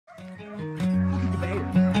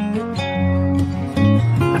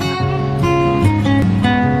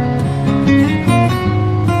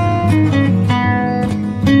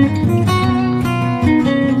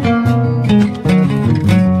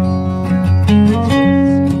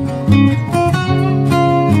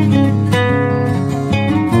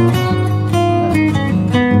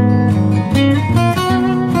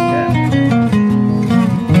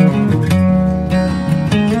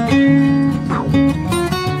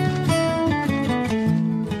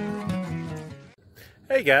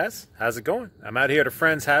Hey guys, how's it going? I'm out here at a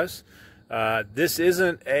friend's house. This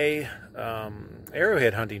isn't a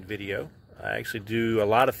arrowhead hunting video. I actually do a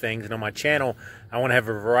lot of things, and on my channel I want to have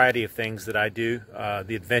a variety of things that I do,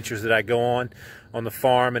 the adventures that I go on the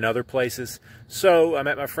farm and other places. So I'm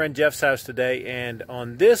at my friend Jeff's house today, and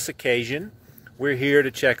on this occasion we're here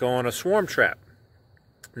to check on a swarm trap.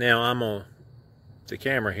 Now I'm on the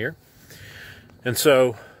camera here, and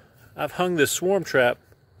so I've hung this swarm trap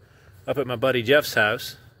up at my buddy Jeff's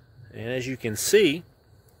house, and as you can see,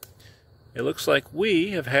 it looks like we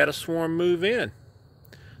have had a swarm move in.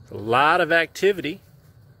 A lot of activity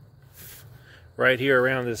right here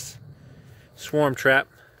around this swarm trap.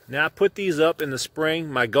 Now I put these up in the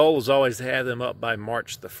spring. My goal is always to have them up by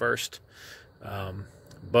March the 1st,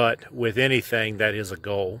 but with anything that is a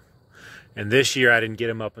goal. And this year I didn't get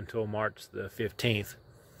them up until March the 15th.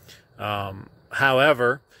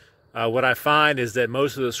 However, what I find is that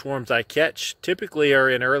most of the swarms I catch typically are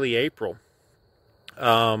in early April,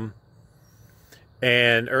 and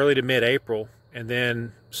early to mid-April, and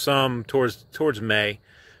then some towards May.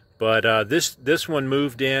 But this one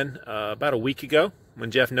moved in about a week ago when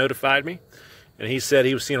Jeff notified me, and he said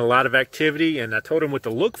he was seeing a lot of activity. And I told him what to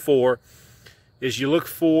look for is you look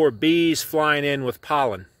for bees flying in with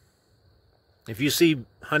pollen. If you see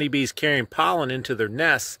honeybees carrying pollen into their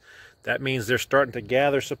nests, that means they're starting to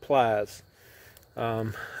gather supplies.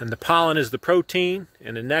 And the pollen is the protein,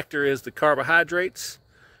 and the nectar is the carbohydrates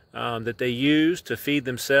that they use to feed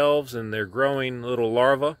themselves and their growing little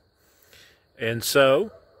larvae. And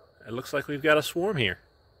so it looks like we've got a swarm here.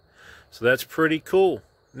 So that's pretty cool.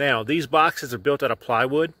 Now, these boxes are built out of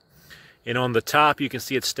plywood, and on the top you can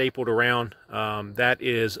see it's stapled around. That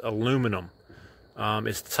is aluminum.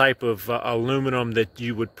 It's the type of aluminum that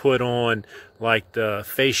you would put on like the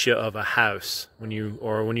fascia of a house when you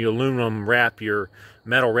aluminum wrap your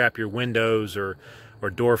metal wrap your windows or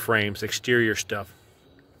door frames, exterior stuff.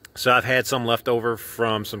 So I've had some left over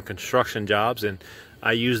from some construction jobs, and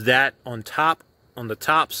I use that on the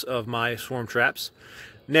tops of my swarm traps.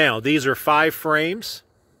 Now these are 5 frames,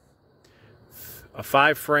 a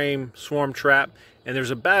 5-frame swarm trap, and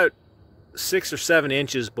there's about 6 or 7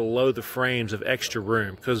 inches below the frames of extra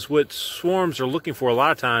room, because what swarms are looking for a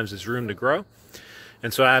lot of times is room to grow.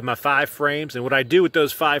 And so I have my 5 frames, and what I do with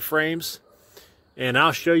those 5 frames, and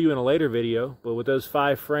I'll show you in a later video, but with those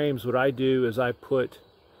 5 frames, what I do is I put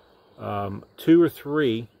 2 or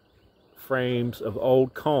 3 frames of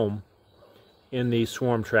old comb in these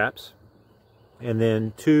swarm traps, and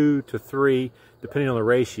then 2 to 3, depending on the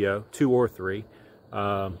ratio, 2 or 3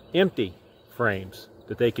 empty frames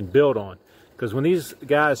that they can build on. Because when these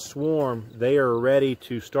guys swarm, they are ready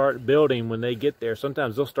to start building when they get there.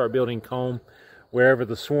 Sometimes they'll start building comb wherever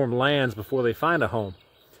the swarm lands before they find a home.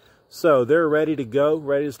 So they're ready to go,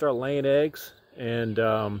 ready to start laying eggs, and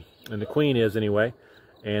the queen is anyway.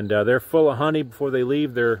 And they're full of honey before they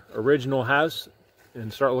leave their original house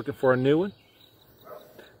and start looking for a new one.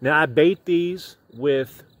 Now I bait these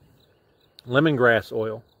with lemongrass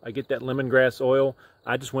oil. I get that lemongrass oil.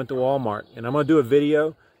 I just went to Walmart, and I'm going to do a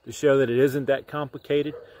video to show that it isn't that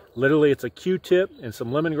complicated. Literally, it's a Q-tip and some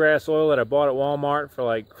lemongrass oil that I bought at Walmart for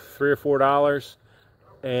like $3 or $4,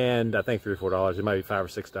 and I think $3 or $4. It might be $5 or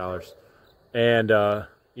 $6. And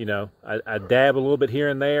you know, I dab a little bit here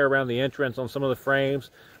and there around the entrance on some of the frames,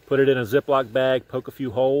 put it in a Ziploc bag, poke a few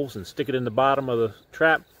holes, and stick it in the bottom of the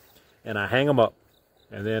trap, and I hang them up.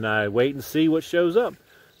 And then I wait and see what shows up.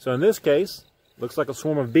 So in this case, looks like a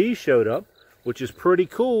swarm of bees showed up, which is pretty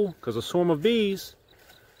cool, because a swarm of bees,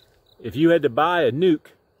 if you had to buy a nuke,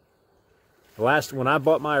 when I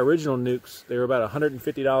bought my original nukes, they were about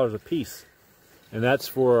 $150 a piece. And that's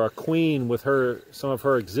for a queen with some of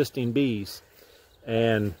her existing bees.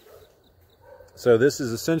 And so this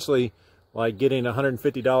is essentially like getting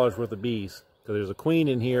 $150 worth of bees, because there's a queen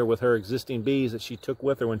in here with her existing bees that she took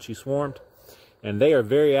with her when she swarmed. And they are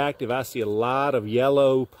very active. I see a lot of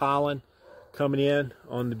yellow pollen coming in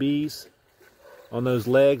on the bees. On those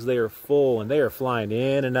legs, they are full, and they are flying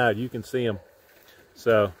in and out. You can see them.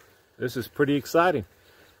 So this is pretty exciting.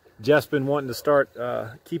 Jeff's been wanting to start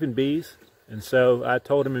keeping bees, and so I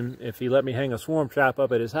told him if he let me hang a swarm trap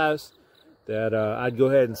up at his house, that I'd go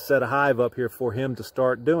ahead and set a hive up here for him to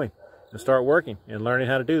start doing and start working and learning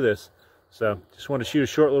how to do this. So just want to shoot a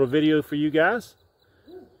short little video for you guys,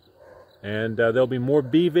 and there'll be more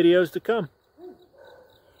bee videos to come.